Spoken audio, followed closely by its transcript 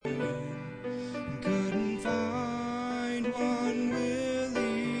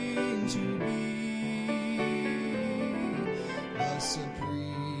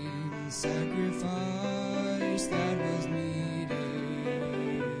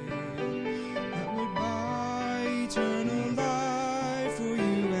eternal life for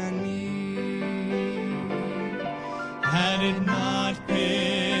you and me. Had it not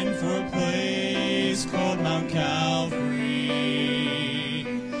been for a place called Mount Calvary,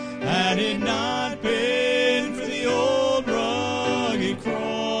 had it not been for the old rugged cross,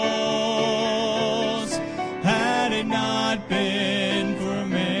 had it not been for a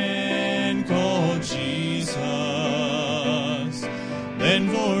man called Jesus, then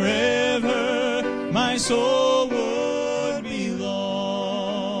forever my soul would be lost.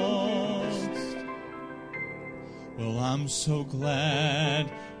 Well, I'm so glad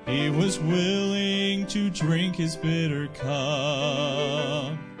he was willing to drink his bitter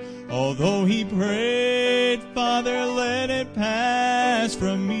cup. Although he prayed, Father, let it pass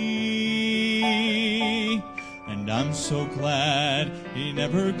from me. And I'm so glad he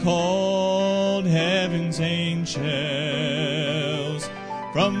never called heaven's angels.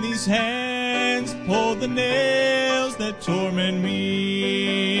 From these hands pulled the nails that torment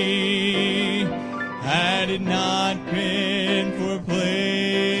me. Had it not been for a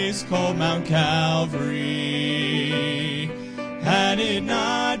place called Mount Calvary, had it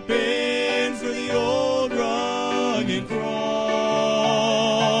not been for the old rugged cross,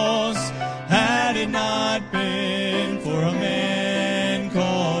 had it not been for a man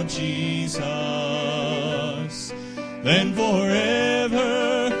called Jesus, then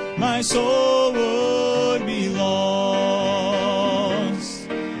forever my soul would be lost.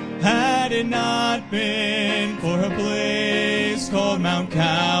 Had it not been for a place called Mount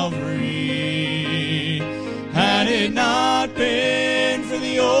Calvary, had it not been for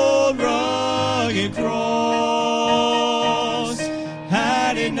the old rugged cross,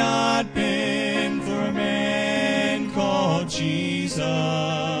 had it not been for a man called Jesus,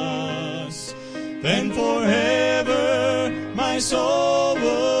 then forever my soul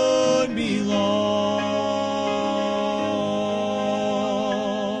would be lost.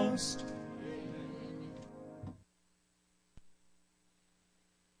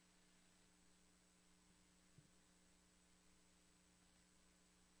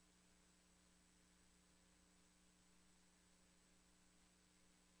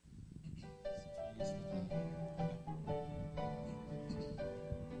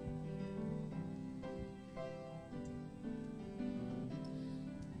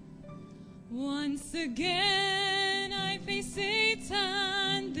 Once again I face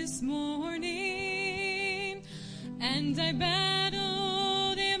Satan this morning, and I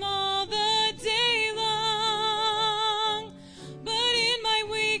battled him all the day long. But in my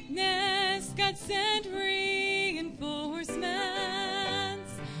weakness God sent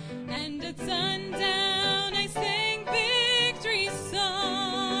reinforcements, and at sundown I sang victory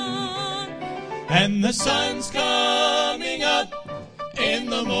song. And the sun's coming up in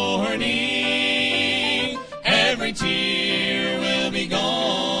the morning, every tear will be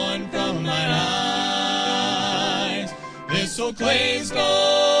gone from my eyes. This old clay's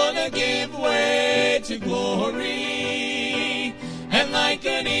gonna give way to glory, and like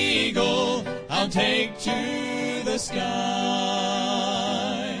an eagle I'll take to the sky.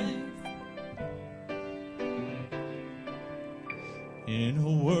 In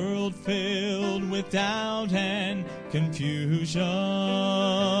a world filled with doubt and confusion,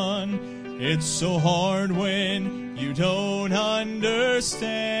 it's so hard when you don't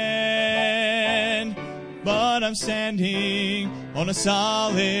understand. But I'm standing on a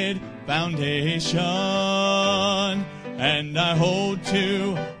solid foundation, and I hold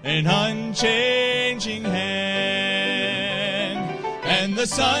to an unchanging hand. And the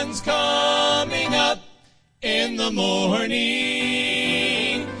sun's coming up in the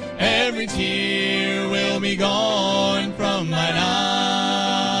morning, every tear will be gone from mine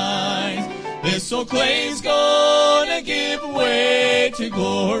eyes. This old clay's gonna give way to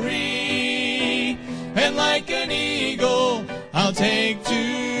glory, and like an eagle I'll take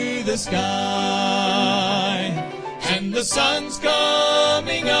to the sky. And the sun's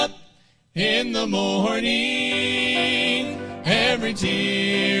coming up in the morning, every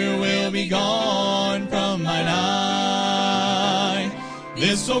tear will be gone from mine eye.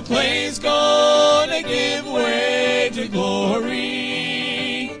 This old clay's gonna give way to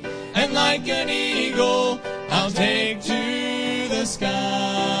glory, and like an eagle I'll take to the sky.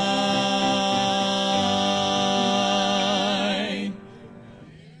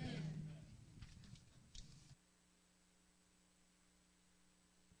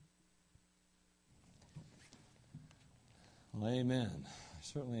 Well, amen. I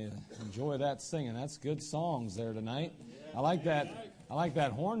certainly enjoy that singing. That's good songs there tonight. I like that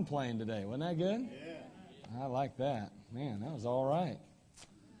horn playing today. Wasn't that good? Yeah. I like that. Man, that was all right.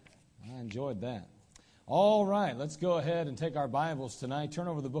 I enjoyed that. All right, let's go ahead and take our Bibles tonight. Turn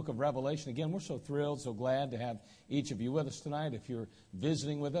over the book of Revelation. Again, we're so thrilled, so glad to have each of you with us tonight. If you're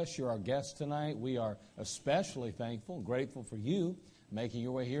visiting with us, you're our guest tonight. We are especially thankful and grateful for you making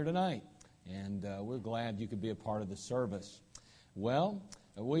your way here tonight. And we're glad you could be a part of the service. Well,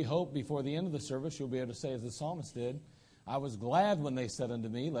 we hope before the end of the service you'll be able to say, as the psalmist did, I was glad when they said unto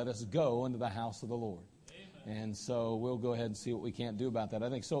me, let us go into the house of the Lord. Amen. And so we'll go ahead and see what we can't do about that. I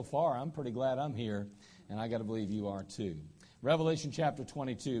think so far I'm pretty glad I'm here. And I got to believe you are too. Revelation chapter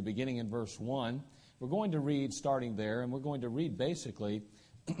 22, beginning in verse 1. We're going to read starting there, and we're going to read basically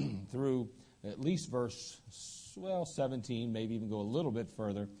through at least verse, 17, maybe even go a little bit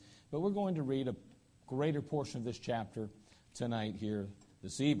further. But we're going to read a greater portion of this chapter tonight here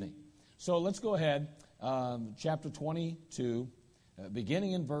this evening. So let's go ahead, chapter 22,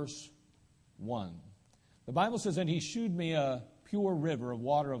 beginning in verse 1. The Bible says, and he shewed me a pure river of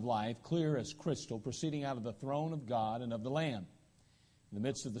water of life, clear as crystal, proceeding out of the throne of God and of the Lamb. In the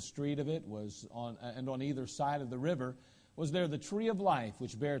midst of the street of it was on either side of the river was there the tree of life,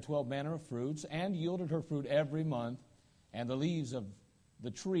 which bare 12 manner of fruits, and yielded her fruit every month. And the leaves of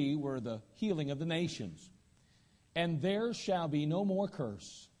the tree were the healing of the nations. And there shall be no more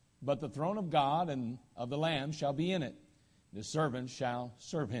curse, but the throne of God and of the Lamb shall be in it. His servants shall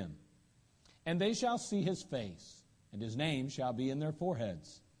serve him. And they shall see his face, and his name shall be in their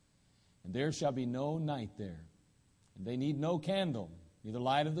foreheads. And there shall be no night there. And they need no candle, neither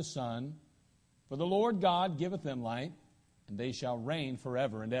light of the sun. For the Lord God giveth them light, and they shall reign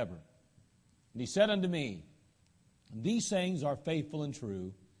forever and ever. And he said unto me, these sayings are faithful and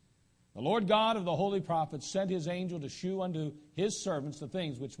true. The Lord God of the holy prophets sent his angel to shew unto his servants the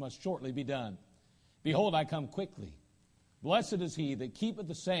things which must shortly be done. Behold, I come quickly. Blessed is he that keepeth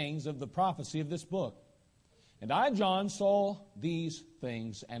the sayings of the prophecy of this book. And I, John, saw these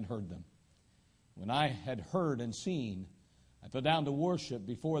things and heard them. When I had heard and seen, I fell down to worship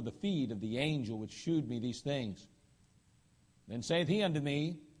before the feet of the angel which shewed me these things. Then saith he unto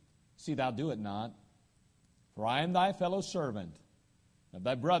me, see thou do it not, for I am thy fellow servant, of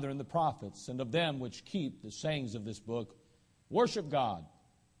thy brethren the prophets, and of them which keep the sayings of this book. Worship God.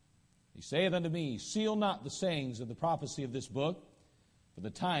 He saith unto me, seal not the sayings of the prophecy of this book, for the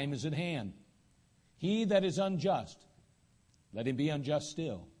time is at hand. He that is unjust, let him be unjust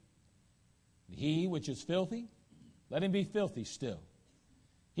still. And he which is filthy, let him be filthy still.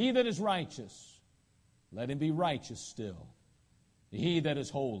 He that is righteous, let him be righteous still. He that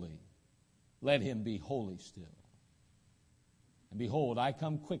is holy, let him be holy still. And behold, I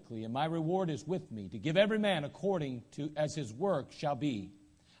come quickly, and my reward is with me, to give every man according to as his work shall be.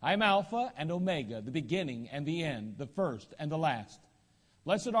 I am Alpha and Omega, the beginning and the end, the first and the last.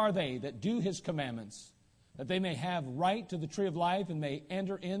 Blessed are they that do his commandments, that they may have right to the tree of life and may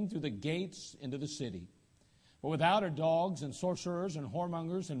enter in through the gates into the city. For without are dogs and sorcerers and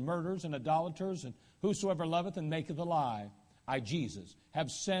whoremongers and murderers and idolaters and whosoever loveth and maketh a lie. I, Jesus,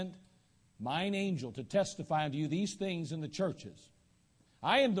 have sent mine angel to testify unto you these things in the churches.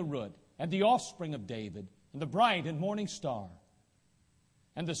 I am the root and the offspring of David and the bright and morning star.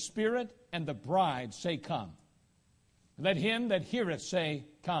 And the Spirit and the bride say, come. Let him that heareth say,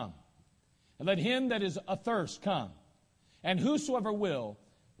 come. And let him that is athirst come. And whosoever will,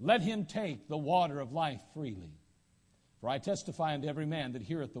 let him take the water of life freely. For I testify unto every man that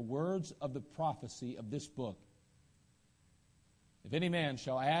heareth the words of the prophecy of this book. If any man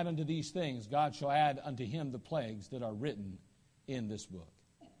shall add unto these things, God shall add unto him the plagues that are written in this book.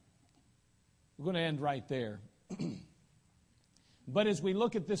 We're going to end right there. But as we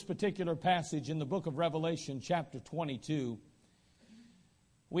look at this particular passage in the book of Revelation, chapter 22,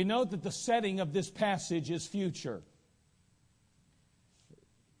 we note that the setting of this passage is future.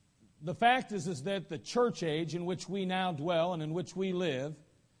 The fact is that the church age in which we now dwell and in which we live,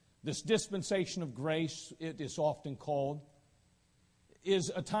 this dispensation of grace, it is often called,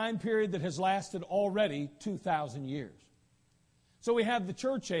 is a time period that has lasted already 2,000 years. So we have the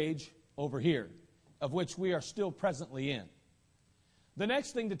church age over here, of which we are still presently in. The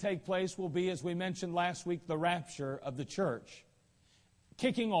next thing to take place will be, as we mentioned last week, the rapture of the church,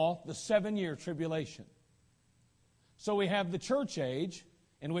 kicking off the 7-year tribulation. So we have the church age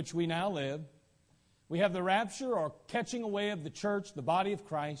in which we now live. We have the rapture or catching away of the church, the body of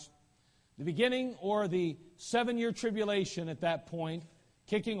Christ, the beginning or the 7-year tribulation at that point,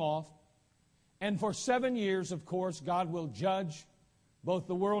 kicking off. And for 7 years, of course, God will judge both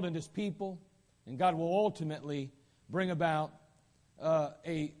the world and his people, and God will ultimately bring about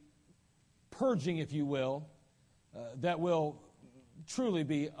a purging, if you will, that will truly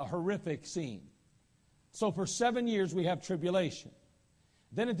be a horrific scene. So for 7 years we have tribulation.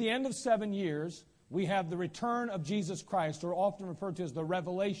 Then at the end of 7 years, we have the return of Jesus Christ, or often referred to as the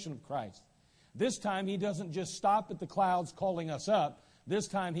revelation of Christ. This time He doesn't just stop at the clouds calling us up. This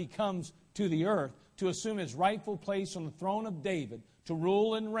time He comes to the earth to assume His rightful place on the throne of David, to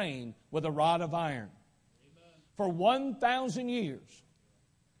rule and reign with a rod of iron. Amen. For 1,000 years,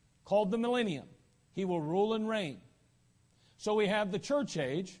 called the millennium, He will rule and reign. So we have the church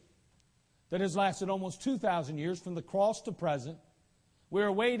age that has lasted almost 2,000 years from the cross to present. We're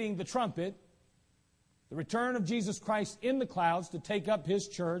awaiting the trumpet, the return of Jesus Christ in the clouds to take up His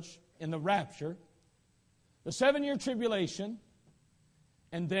church in the rapture, the 7-year tribulation,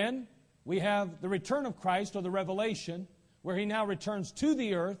 and then we have the return of Christ, or the revelation, where He now returns to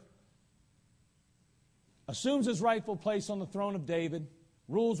the earth, assumes His rightful place on the throne of David,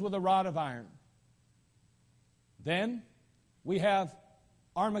 rules with a rod of iron. Then we have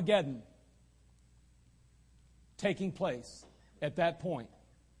Armageddon taking place at that point.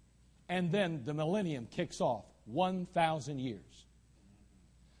 And then the millennium kicks off, 1,000 years.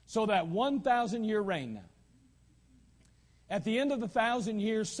 So that 1,000-year reign now. At the end of the 1,000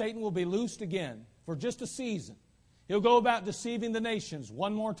 years, Satan will be loosed again for just a season. He'll go about deceiving the nations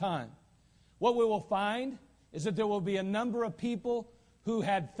one more time. What we will find is that there will be a number of people who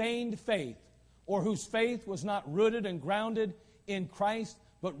had feigned faith, or whose faith was not rooted and grounded in Christ,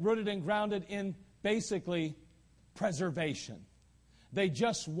 but rooted and grounded in basically preservation. They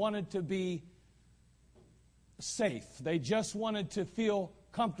just wanted to be safe. They just wanted to feel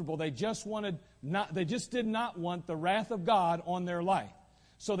comfortable. They just did not want the wrath of God on their life.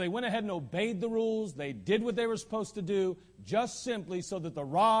 So they went ahead and obeyed the rules. They did what they were supposed to do, just simply so that the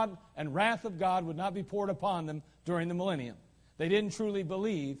rod and wrath of God would not be poured upon them during the millennium. They didn't truly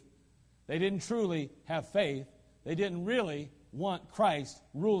believe. They didn't truly have faith. They didn't really want Christ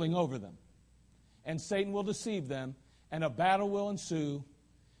ruling over them. And Satan will deceive them, and a battle will ensue,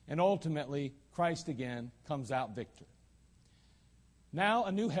 and ultimately Christ again comes out victor. Now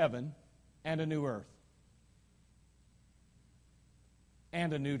a new heaven and a new earth,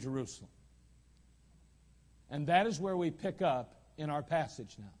 and a new Jerusalem. And that is where we pick up in our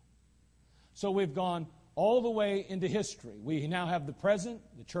passage now. So we've gone all the way into history. We now have the present,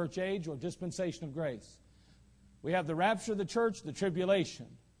 the church age, or dispensation of grace. We have the rapture of the church, the tribulation.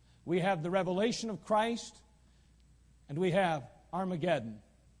 We have the revelation of Christ, and we have Armageddon.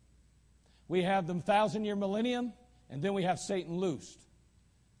 We have the 1,000-year millennium, and then we have Satan loosed.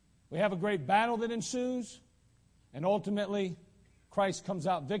 We have a great battle that ensues, and ultimately Christ comes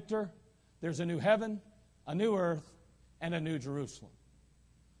out victor. There's a new heaven, a new earth, and a new Jerusalem.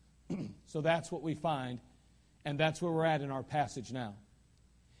 So that's what we find, and that's where we're at in our passage now.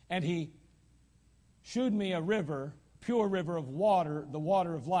 And He shewed me a river, pure river of water, the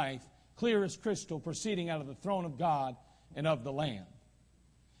water of life, clear as crystal, proceeding out of the throne of God and of the Lamb.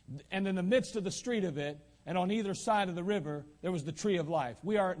 And in the midst of the street of it, and on either side of the river, there was the tree of life.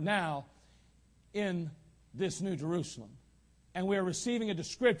 We are now in this new Jerusalem, and we are receiving a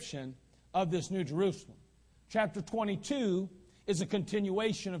description of this new Jerusalem. Chapter 22 is a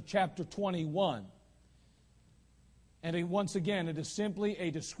continuation of chapter 21. And once again, it is simply a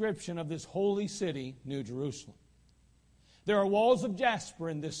description of this holy city, New Jerusalem. There are walls of jasper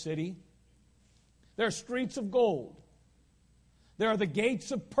in this city. There are streets of gold. There are the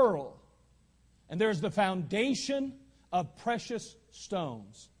gates of pearl. And there's the foundation of precious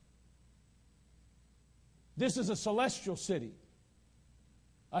stones. This is a celestial city,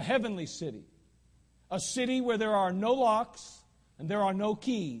 a heavenly city, a city where there are no locks and there are no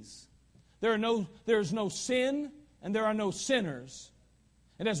keys. There's no sin and there are no sinners.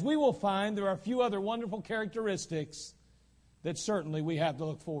 And as we will find, there are a few other wonderful characteristics that certainly we have to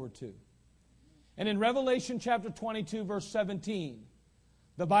look forward to. And in Revelation chapter 22, verse 17,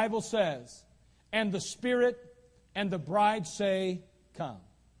 the Bible says, "And the Spirit and the bride say, Come.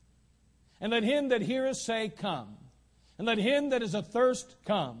 And let him that heareth say, Come. And let him that is athirst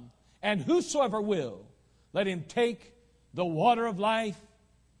come. And whosoever will, let him take the water of life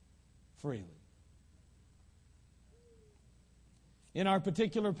freely." In our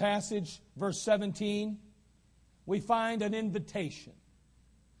particular passage, verse 17, we find an invitation.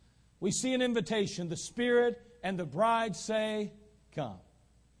 We see an invitation. The Spirit and the bride say, Come.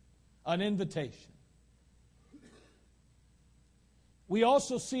 An invitation. We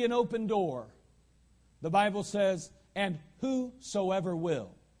also see an open door. The Bible says, "And whosoever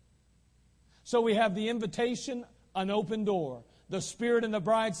will." So we have the invitation, an open door. The Spirit and the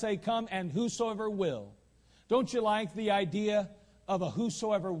bride say, Come, and whosoever will. Don't you like the idea of a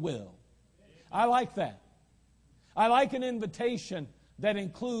whosoever will? I like that. I like an invitation that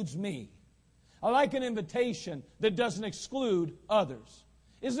includes me. I like an invitation that doesn't exclude others.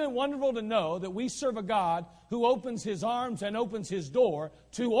 Isn't it wonderful to know that we serve a God who opens His arms and opens His door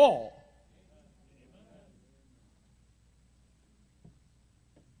to all?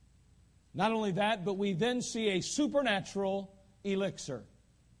 Not only that, but we then see a supernatural elixir.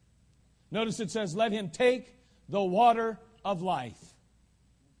 Notice it says, let him take the water of life.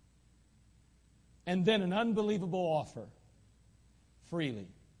 And then an unbelievable offer, freely.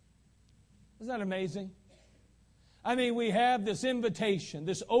 Isn't that amazing? I mean, we have this invitation,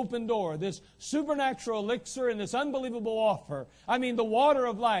 this open door, this supernatural elixir, and this unbelievable offer. I mean, the water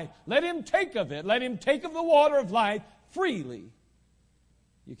of life. Let him take of it. Let him take of the water of life freely.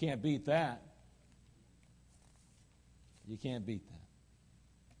 You can't beat that. You can't beat that.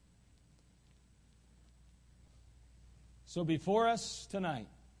 So before us tonight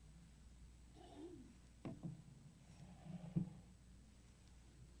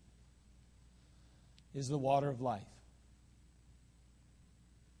is the water of life.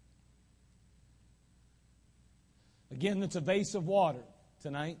 Again, it's a vase of water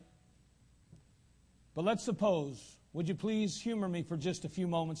tonight. But let's suppose, would you please humor me for just a few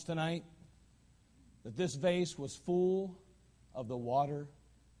moments tonight, that this vase was full of the water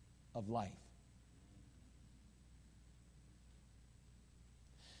of life.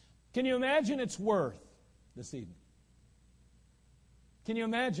 Can you imagine its worth this evening? Can you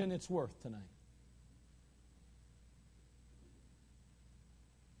imagine its worth tonight?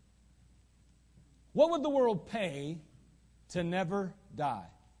 What would the world pay to never die?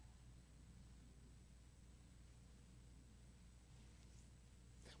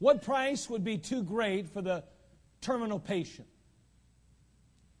 What price would be too great for the terminal patient,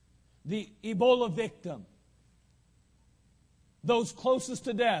 the Ebola victim, those closest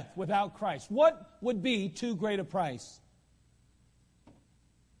to death without Christ? What would be too great a price?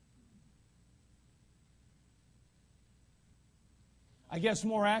 I guess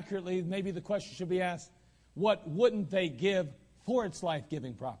more accurately, maybe the question should be asked, what wouldn't they give for its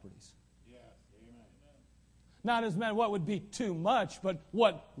life-giving properties? Yes, amen. Not as many, what would be too much, but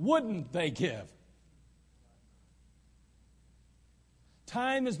what wouldn't they give?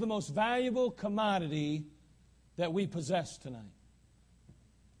 Time is the most valuable commodity that we possess tonight.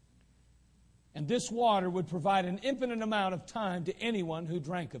 And this water would provide an infinite amount of time to anyone who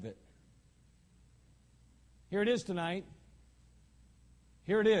drank of it. Here it is tonight.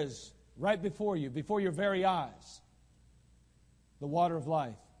 Here it is, right before you, before your very eyes. The water of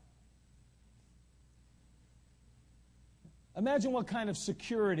life. Imagine what kind of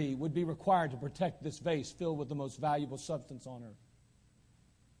security would be required to protect this vase filled with the most valuable substance on earth.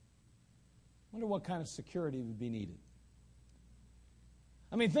 I wonder what kind of security would be needed.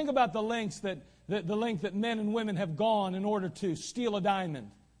 I mean, think about the lengths that men and women have gone in order to steal a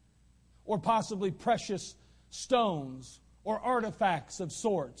diamond, or possibly precious stones, or artifacts of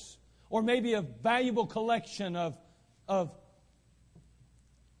sorts, or maybe a valuable collection of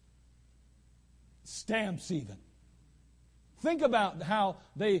stamps even. Think about how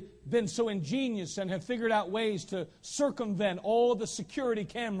they've been so ingenious and have figured out ways to circumvent all the security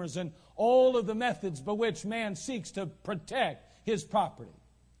cameras and all of the methods by which man seeks to protect his property.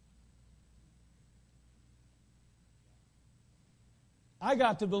 I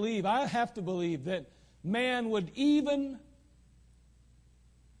have to believe that man would even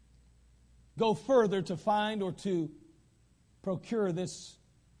go further to find or to procure this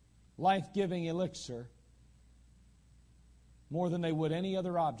life-giving elixir more than they would any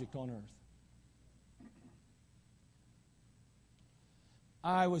other object on earth.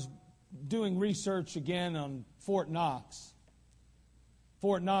 I was doing research again on Fort Knox.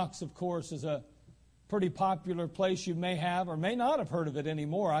 Fort Knox, of course, is a pretty popular place. You may have or may not have heard of it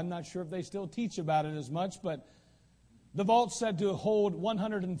anymore. I'm not sure if they still teach about it as much, but the vault's said to hold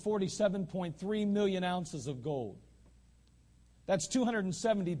 147.3 million ounces of gold. That's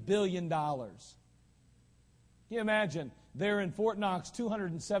 $270 billion. Can you imagine? There in Fort Knox,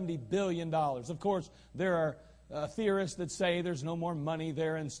 $270 billion. Of course, there are theorists that say there's no more money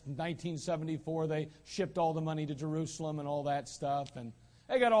there. In 1974, they shipped all the money to Jerusalem and all that stuff. And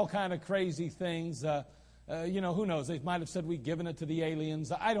they got all kind of crazy things. Who knows? They might have said we've given it to the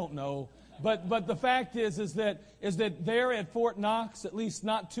aliens. I don't know. But the fact is that there at Fort Knox, at least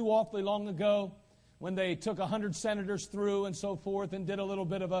not too awfully long ago, when they took 100 senators through and so forth and did a little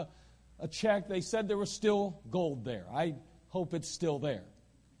bit of a check, they said there was still gold there. I hope it's still there.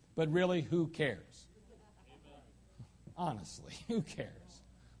 But really, who cares? Honestly, who cares?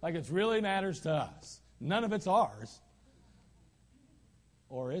 Like it really matters to us. None of it's ours.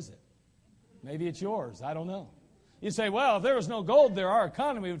 Or is it? Maybe it's yours. I don't know. You say, well, if there was no gold there, our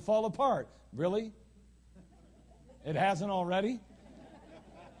economy would fall apart. Really? It hasn't already?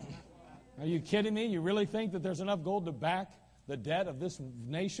 Are you kidding me? You really think that there's enough gold to back the debt of this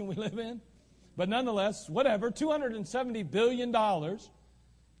nation we live in? But nonetheless, whatever, $270 billion.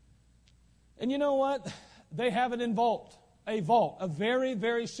 And you know what? They have it in a very,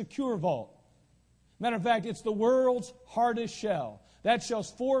 very secure vault. Matter of fact, it's the world's hardest shell. That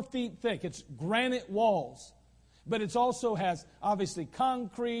shell's 4 feet thick. It's granite walls. But it also has, obviously,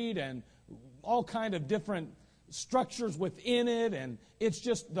 concrete and all kind of different structures within it, and it's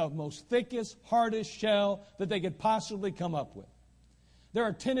just the most thickest, hardest shell that they could possibly come up with. There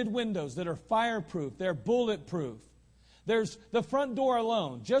are tinted windows that are fireproof. They're bulletproof. There's the front door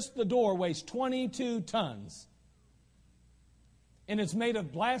alone. Just the door weighs 22 tons. And it's made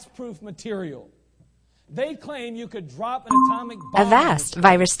of blast-proof material. They claim you could drop an atomic bomb. A vast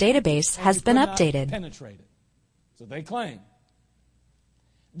virus database has been updated. Penetrate it. So they claim.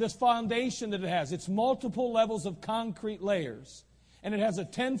 This foundation that it has, it's multiple levels of concrete layers. And it has a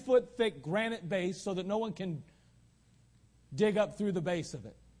 10-foot thick granite base so that no one can dig up through the base of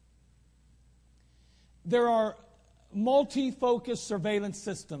it. There are multi-focus surveillance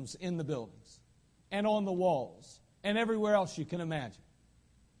systems in the buildings and on the walls and everywhere else you can imagine.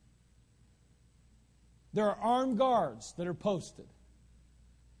 There are armed guards that are posted.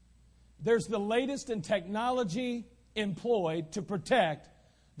 There's the latest in technology employed to protect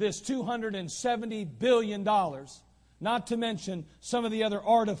this $270 billion, not to mention some of the other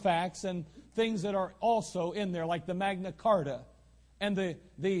artifacts and things that are also in there, like the Magna Carta. And the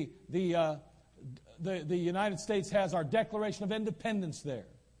United States has our Declaration of Independence there.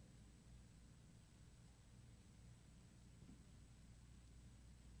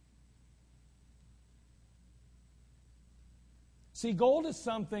 See, gold is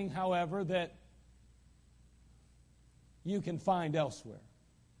something, however, that you can find elsewhere.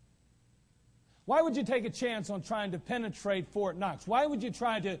 Why would you take a chance on trying to penetrate Fort Knox? Why would you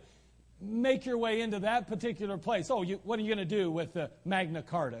try to make your way into that particular place? Oh, what are you going to do with the Magna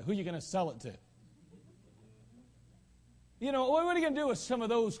Carta? Who are you going to sell it to? You know, what are you going to do with some of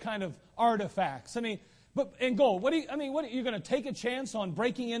those kind of artifacts? I mean, but in gold, what are you going to take a chance on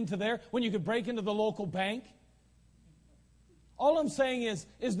breaking into there when you could break into the local bank? All I'm saying is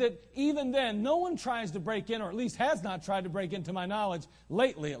that even then, no one tries to break in, or at least has not tried to break into my knowledge,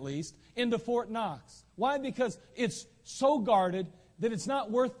 lately at least, into Fort Knox. Why? Because it's so guarded that it's not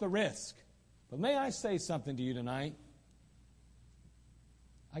worth the risk. But may I say something to you tonight?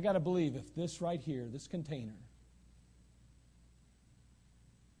 I got to believe if this right here, this container,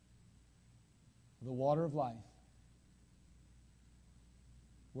 the water of life,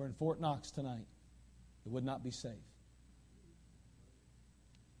 were in Fort Knox tonight, it would not be safe.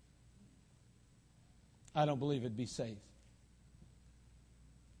 I don't believe it'd be safe.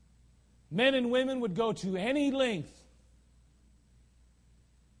 Men and women would go to any length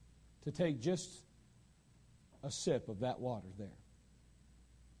to take just a sip of that water there.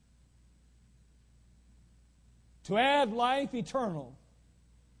 To add life eternal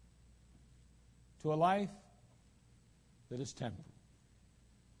to a life that is temporal.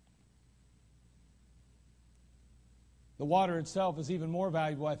 The water itself is even more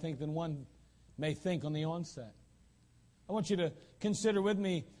valuable, I think, than one may think on the onset. I want you to consider with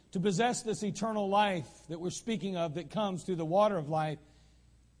me, to possess this eternal life that we're speaking of that comes through the water of life.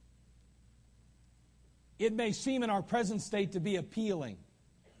 It may seem in our present state to be appealing,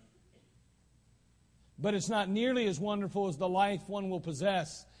 but it's not nearly as wonderful as the life one will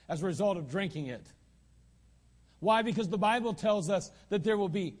possess as a result of drinking it. Why? Because the Bible tells us that there will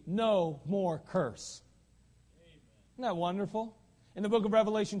be no more curse. Isn't that wonderful? In the book of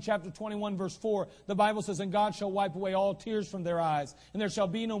Revelation, chapter 21, verse 4, the Bible says, "And God shall wipe away all tears from their eyes, and there shall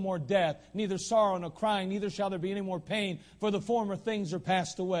be no more death, neither sorrow nor crying, neither shall there be any more pain, for the former things are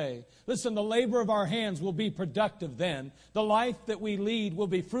passed away." Listen, the labor of our hands will be productive then. The life that we lead will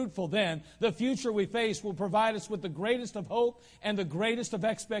be fruitful then. The future we face will provide us with the greatest of hope and the greatest of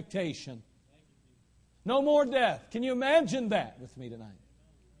expectation. No more death. Can you imagine that with me tonight?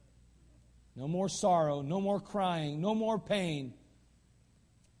 No more sorrow, no more crying, no more pain.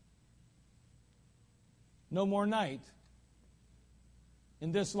 No more night.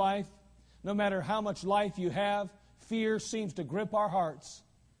 In this life, no matter how much life you have, fear seems to grip our hearts.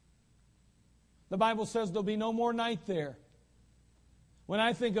 The Bible says there'll be no more night there. When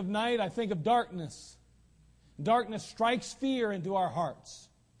I think of night, I think of darkness. Darkness strikes fear into our hearts.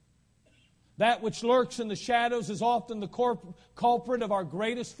 That which lurks in the shadows is often the culprit of our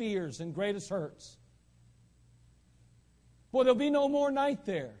greatest fears and greatest hurts. Boy, there'll be no more night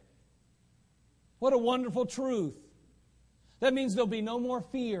there. What a wonderful truth. That means there'll be no more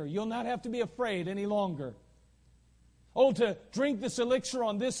fear. You'll not have to be afraid any longer. Oh, to drink this elixir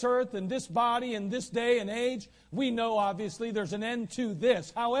on this earth and this body and this day and age, we know obviously there's an end to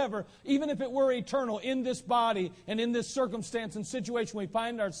this. However, even if it were eternal in this body and in this circumstance and situation we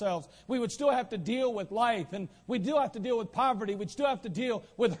find ourselves, we would still have to deal with life, and we'd still have to deal with poverty. We'd still have to deal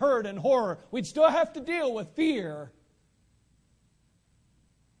with hurt and horror. We'd still have to deal with fear.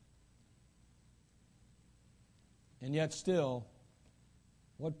 And yet still,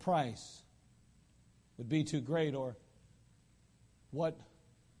 what price would be too great, or what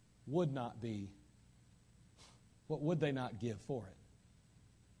would not be? What would they not give for it?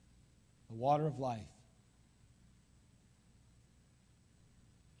 The water of life.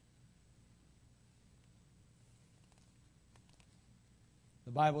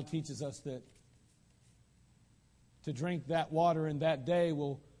 The Bible teaches us that to drink that water in that day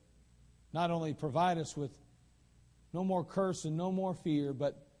will not only provide us with no more curse and no more fear,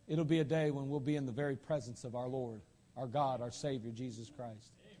 but it'll be a day when we'll be in the very presence of our Lord, our God, our Savior, Jesus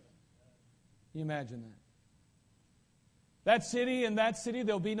Christ. Can you imagine that? That city,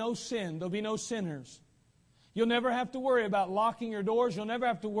 there'll be no sin. There'll be no sinners. You'll never have to worry about locking your doors. You'll never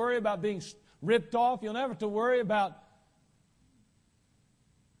have to worry about being ripped off. You'll never have to worry about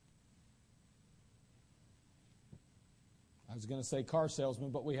I was going to say car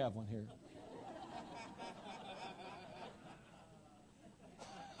salesman, but we have one here.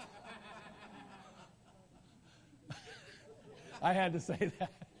 I had to say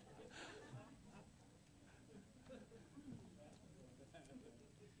that.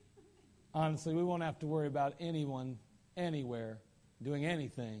 Honestly, we won't have to worry about anyone, anywhere, doing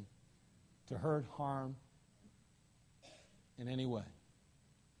anything to hurt, harm in any way.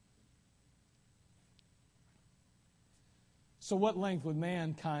 So what length would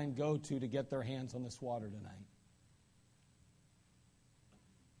mankind go to get their hands on this water tonight?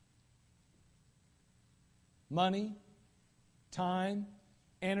 Money, time,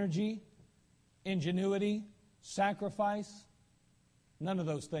 energy, ingenuity, sacrifice, none of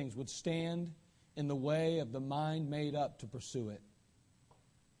those things would stand in the way of the mind made up to pursue it.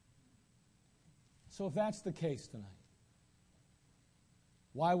 So if that's the case tonight,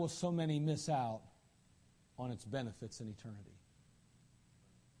 why will so many miss out on its benefits in eternity?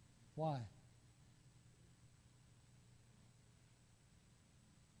 Why?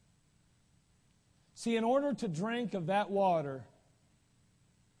 See, in order to drink of that water,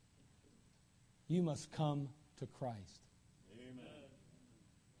 you must come to Christ. Amen.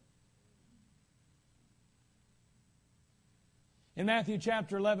 In Matthew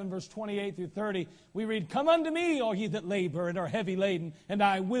chapter 11, verse 28 through 30, we read, "Come unto me, all ye that labor and are heavy laden, and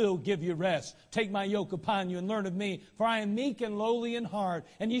I will give you rest. Take my yoke upon you and learn of me, for I am meek and lowly in heart,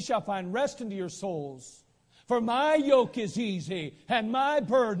 and ye shall find rest unto your souls. For my yoke is easy, and my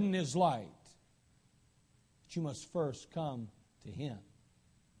burden is light." But you must first come to Him.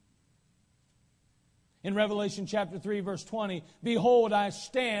 In Revelation chapter 3, verse 20, "Behold, I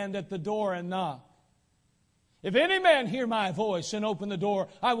stand at the door and knock. If any man hear my voice and open the door,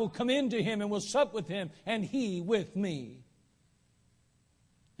 I will come into him and will sup with him, and he with me."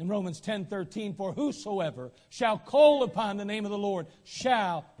 In Romans 10:13, "For whosoever shall call upon the name of the Lord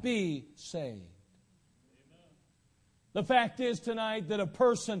shall be saved." Amen. The fact is tonight that a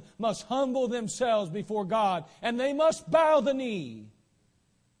person must humble themselves before God, and they must bow the knee.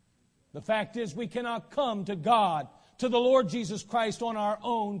 The fact is we cannot come to God, to the Lord Jesus Christ, on our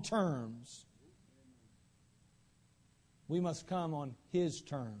own terms. We must come on His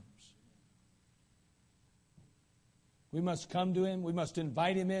terms. We must come to Him, we must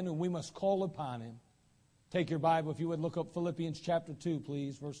invite Him in, and we must call upon Him. Take your Bible, if you would, look up Philippians chapter 2,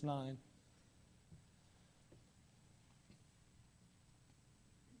 please, verse 9.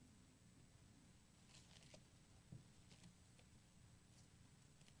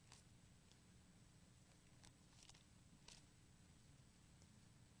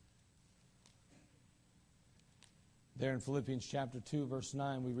 There in Philippians chapter 2, verse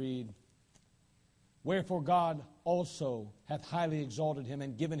 9, we read, "Wherefore God also hath highly exalted him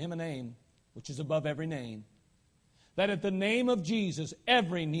and given him a name, which is above every name, that at the name of Jesus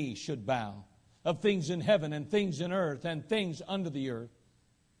every knee should bow, of things in heaven and things in earth and things under the earth,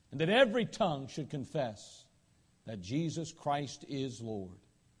 and that every tongue should confess that Jesus Christ is Lord,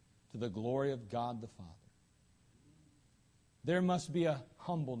 to the glory of God the Father." There must be a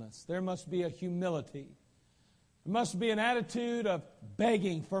humbleness. There must be a humility. There must be an attitude of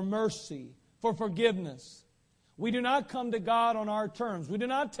begging for mercy, for forgiveness. We do not come to God on our terms. We do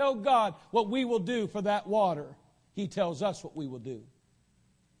not tell God what we will do for that water. He tells us what we will do.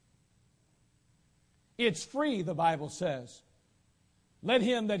 It's free, the Bible says. Let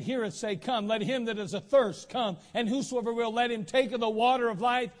him that heareth say, Come. Let him that is athirst come. And whosoever will, let him take of the water of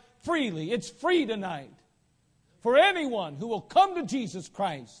life freely. It's free tonight. For anyone who will come to Jesus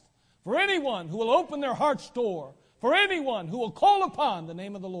Christ. For anyone who will open their heart's door. For anyone who will call upon the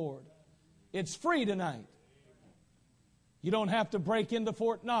name of the Lord. It's free tonight. You don't have to break into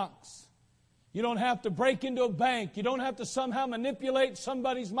Fort Knox. You don't have to break into a bank. You don't have to somehow manipulate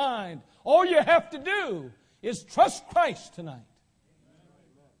somebody's mind. All you have to do is trust Christ tonight.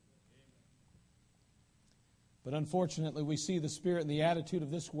 But unfortunately, we see the spirit and the attitude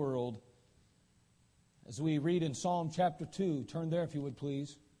of this world as we read in Psalm chapter 2. Turn there if you would,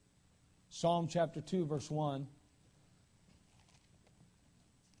 please. Psalm chapter 2, verse 1.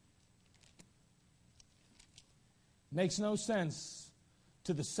 Makes no sense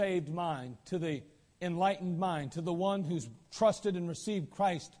to the saved mind, to the enlightened mind, to the one who's trusted and received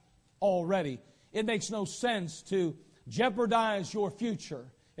Christ already. It makes no sense to jeopardize your future.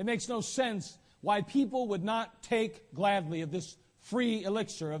 It makes no sense why people would not take gladly of this free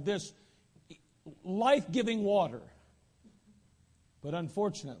elixir, of this life-giving water. But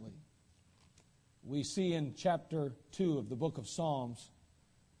unfortunately, we see in chapter 2 of the book of Psalms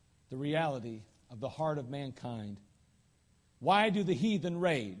the reality of the heart of mankind. Why do the heathen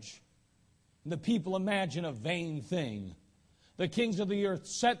rage, and the people imagine a vain thing? The kings of the earth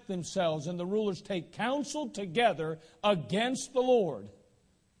set themselves, and the rulers take counsel together against the Lord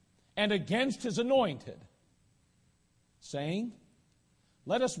and against His anointed, saying,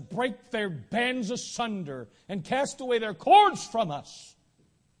 Let us break their bands asunder and cast away their cords from us.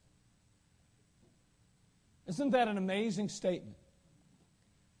 Isn't that an amazing statement?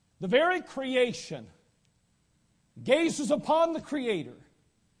 The very creation gazes upon the Creator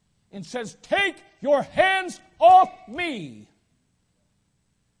and says, Take your hands off me.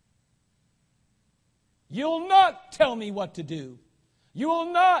 You'll not tell me what to do. You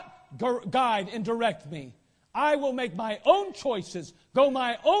will not guide and direct me. I will make my own choices, go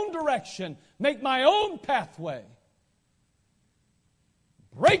my own direction, make my own pathway.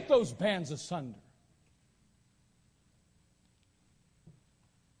 Break those bands asunder.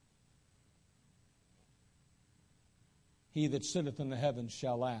 He that sitteth in the heavens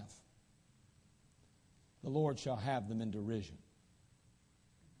shall laugh. The Lord shall have them in derision.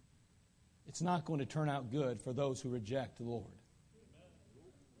 It's not going to turn out good for those who reject the Lord.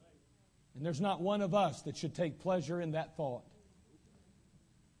 And there's not one of us that should take pleasure in that thought.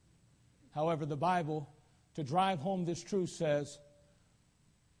 However, the Bible, to drive home this truth, says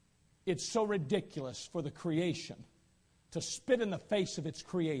it's so ridiculous for the creation to spit in the face of its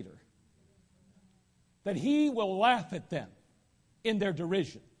Creator that He will laugh at them in their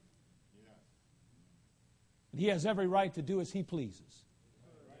derision. And He has every right to do as He pleases.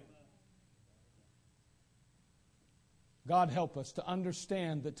 God help us to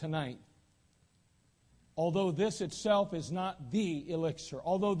understand that tonight, although this itself is not the elixir,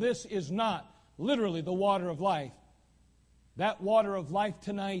 although this is not literally the water of life, that water of life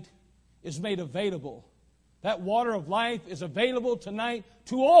tonight is made available. That water of life is available tonight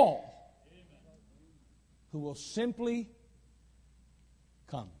to all who will simply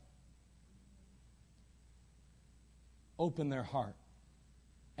come. Open their heart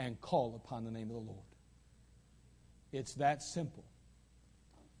and call upon the name of the Lord. It's that simple.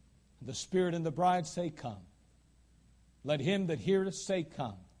 The Spirit and the bride say, Come. Let him that heareth say,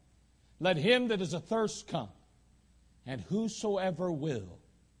 Come. Let him that is athirst come. And whosoever will,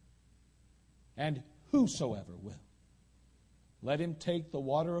 let him take the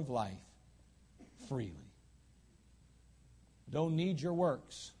water of life freely. Don't need your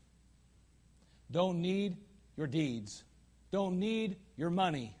works. Don't need your deeds. Don't need your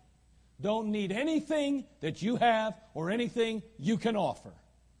money. Don't need anything that you have or anything you can offer.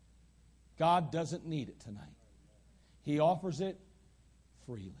 God doesn't need it tonight. He offers it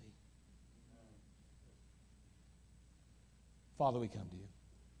freely. Father, we come to you.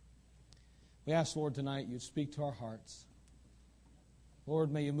 We ask, Lord, tonight you'd speak to our hearts.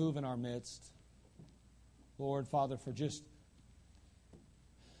 Lord, may you move in our midst. Lord, Father, for just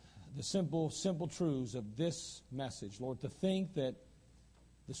the simple truths of this message. Lord, to think that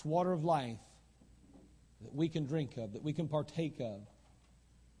this water of life that we can drink of, that we can partake of.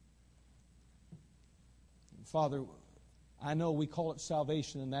 Father, I know we call it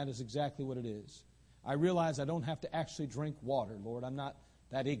salvation, and that is exactly what it is. I realize I don't have to actually drink water, Lord. I'm not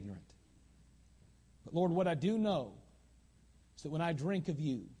that ignorant. But Lord, what I do know is that when I drink of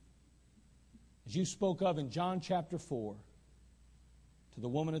you, as you spoke of in John chapter 4, to the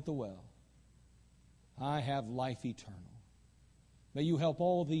woman at the well, I have life eternal. May you help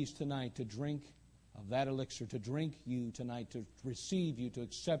all these tonight to drink of that elixir, to drink you tonight, to receive you, to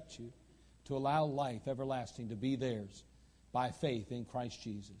accept you, to allow life everlasting to be theirs by faith in Christ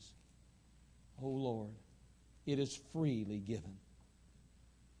Jesus. Oh Lord, it is freely given,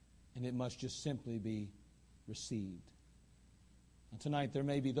 and it must just simply be received. And tonight there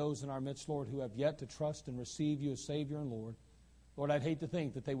may be those in our midst, Lord, who have yet to trust and receive you as Savior and Lord. Lord, I'd hate to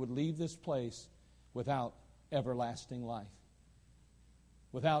think that they would leave this place without everlasting life,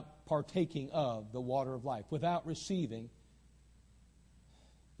 without partaking of the water of life, without receiving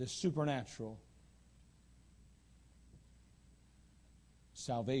this supernatural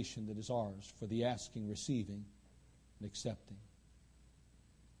salvation that is ours for the asking, receiving, and accepting.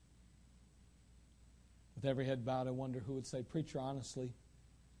 With every head bowed, I wonder who would say, "Preacher, honestly,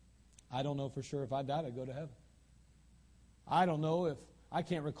 I don't know for sure if I died, I'd go to heaven. I don't know if I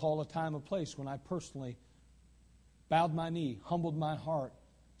can't recall a time or place when I personally bowed my knee, humbled my heart,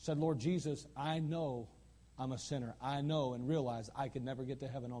 said, Lord Jesus, I know I'm a sinner. I know and realize I could never get to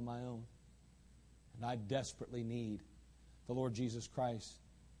heaven on my own. And I desperately need the Lord Jesus Christ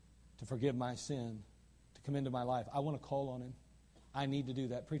to forgive my sin, to come into my life. I want to call on Him. I need to do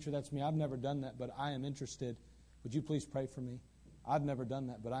that. Preacher, that's me. I've never done that, but I am interested. Would you please pray for me? I've never done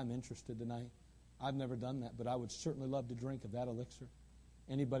that, but I'm interested tonight. I've never done that, but I would certainly love to drink of that elixir.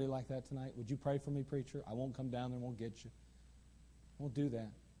 Anybody like that tonight? Would you pray for me, preacher? I won't come down there and won't get you. I won't do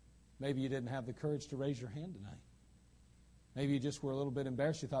that. Maybe you didn't have the courage to raise your hand tonight. Maybe you just were a little bit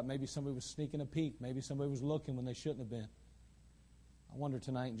embarrassed. You thought maybe somebody was sneaking a peek. Maybe somebody was looking when they shouldn't have been. I wonder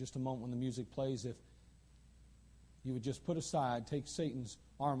tonight, in just a moment when the music plays, if you would just put aside, take Satan's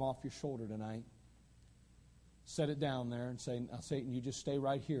arm off your shoulder tonight, set it down there and say, now Satan, you just stay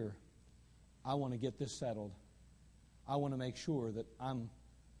right here. I want to get this settled. I want to make sure that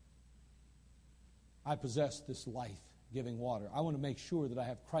I possess this life-giving water. I want to make sure that I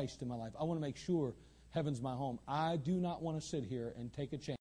have Christ in my life. I want to make sure heaven's my home. I do not want to sit here and take a chance